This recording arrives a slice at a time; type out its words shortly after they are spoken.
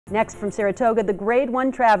Next from Saratoga, the Grade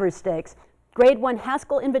 1 Travers Stakes. Grade 1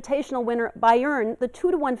 Haskell Invitational winner Bayern, the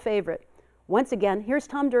 2-to-1 favorite. Once again, here's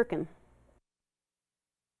Tom Durkin.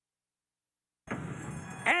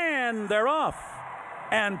 And they're off.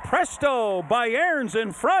 And presto, Bayern's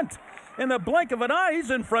in front. In the blink of an eye,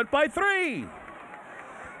 he's in front by 3.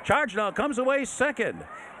 Charge Now comes away second.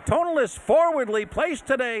 Tonalist forwardly placed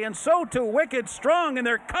today, and so too Wicked Strong, and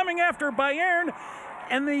they're coming after Bayern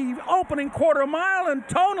in the opening quarter mile, and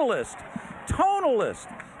Tonalist,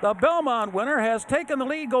 the Belmont winner, has taken the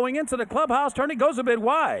lead going into the clubhouse turn. He goes a bit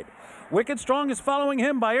wide. Wicked Strong is following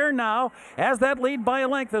him. Bayern now has that lead by a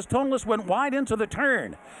length as Tonalist went wide into the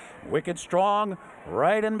turn. Wicked Strong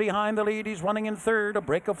right in behind the lead. He's running in third, a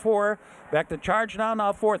break of 4. Back to Charge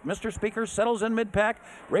Now fourth. Mr. Speaker settles in mid-pack,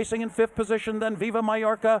 racing in 5th position. Then Viva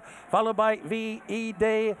Mallorca, followed by V.E.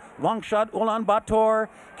 Day, Longshot Ulaanbaatar,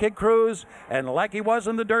 Kid Cruz, and like he was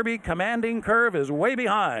in the Derby, Commanding Curve is way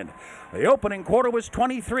behind. The opening quarter was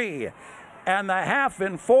 23. And the half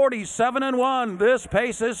in 47-1. This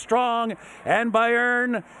pace is strong, and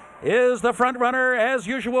Bayern is the front runner as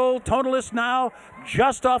usual. Tonalist now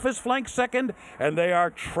just off his flank second, and they are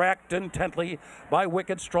tracked intently by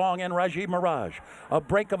Wicked Strong and Rajiv Mirage. A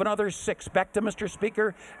break of another 6 back to Mr.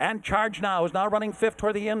 Speaker, and Charge Now is now running 5th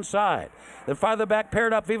toward the inside. Then farther back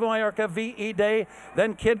paired up Viva Mallorca, V.E. Day,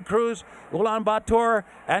 then Kid Cruz, Ulaanbaatar,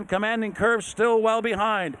 and Commanding Curve still well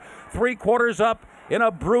behind. 3 quarters up in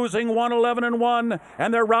a bruising 1:11-1,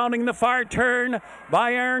 and they're rounding the far turn.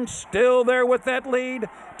 Bayern still there with that lead.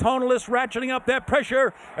 Tonalist ratcheting up that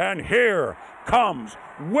pressure, and here comes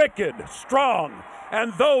Wicked Strong.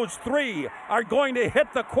 And those 3 are going to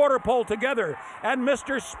hit the quarter pole together, and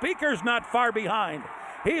Mr. Speaker's not far behind.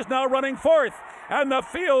 He's now running 4th, and the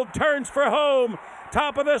field turns for home.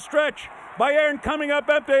 Top of the stretch, Bayern coming up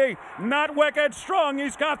empty, not Wicked Strong,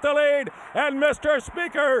 he's got the lead, and Mr.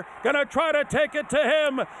 Speaker gonna try to take it to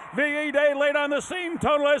him. V.E. Day late on the scene,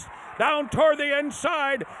 Tonalist down toward the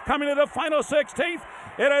inside, coming to the final 16th.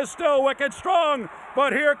 It is still Wicked Strong,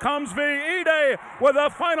 but here comes V.E. Day with a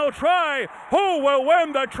final try. Who will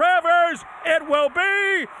win the Travers? It will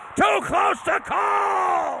be Too Close to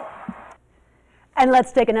Call! And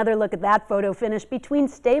let's take another look at that photo finish between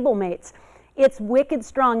stablemates. It's Wicked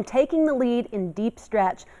Strong taking the lead in deep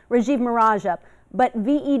stretch. Rajiv Mirage up, but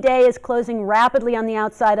V.E. Day is closing rapidly on the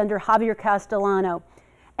outside under Javier Castellano.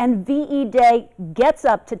 And V.E. Day gets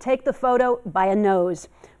up to take the photo by a nose.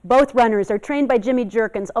 Both runners are trained by Jimmy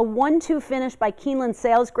Jerkins. A 1-2 finish by Keeneland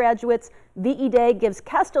sales graduates. V.E. Day gives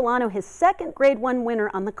Castellano his 2nd Grade 1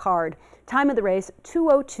 winner on the card. Time of the race,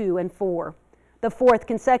 2:02.4. The 4th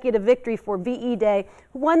consecutive victory for V.E. Day,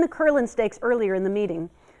 who won the Keeneland Stakes earlier in the meeting.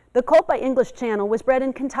 The colt by English Channel was bred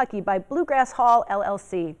in Kentucky by Bluegrass Hall,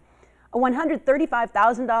 LLC. A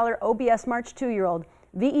 $135,000 OBS March 2-year-old,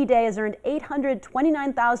 V.E. Day has earned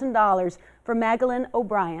 $829,000 for Magdalene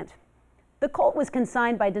O'Brien. The colt was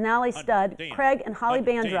consigned by Denali stud Craig and Holly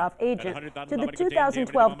Bandroff, agent, to the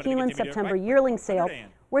 2012 Keeneland September yearling sale,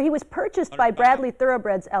 where he was purchased by Bradley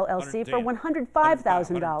Thoroughbreds LLC for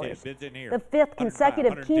 $105,000. The 5th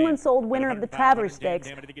consecutive Keeneland sold winner of the Travers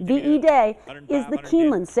Stakes, V.E. Day, is the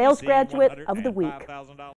Keeneland Sales Graduate of the Week.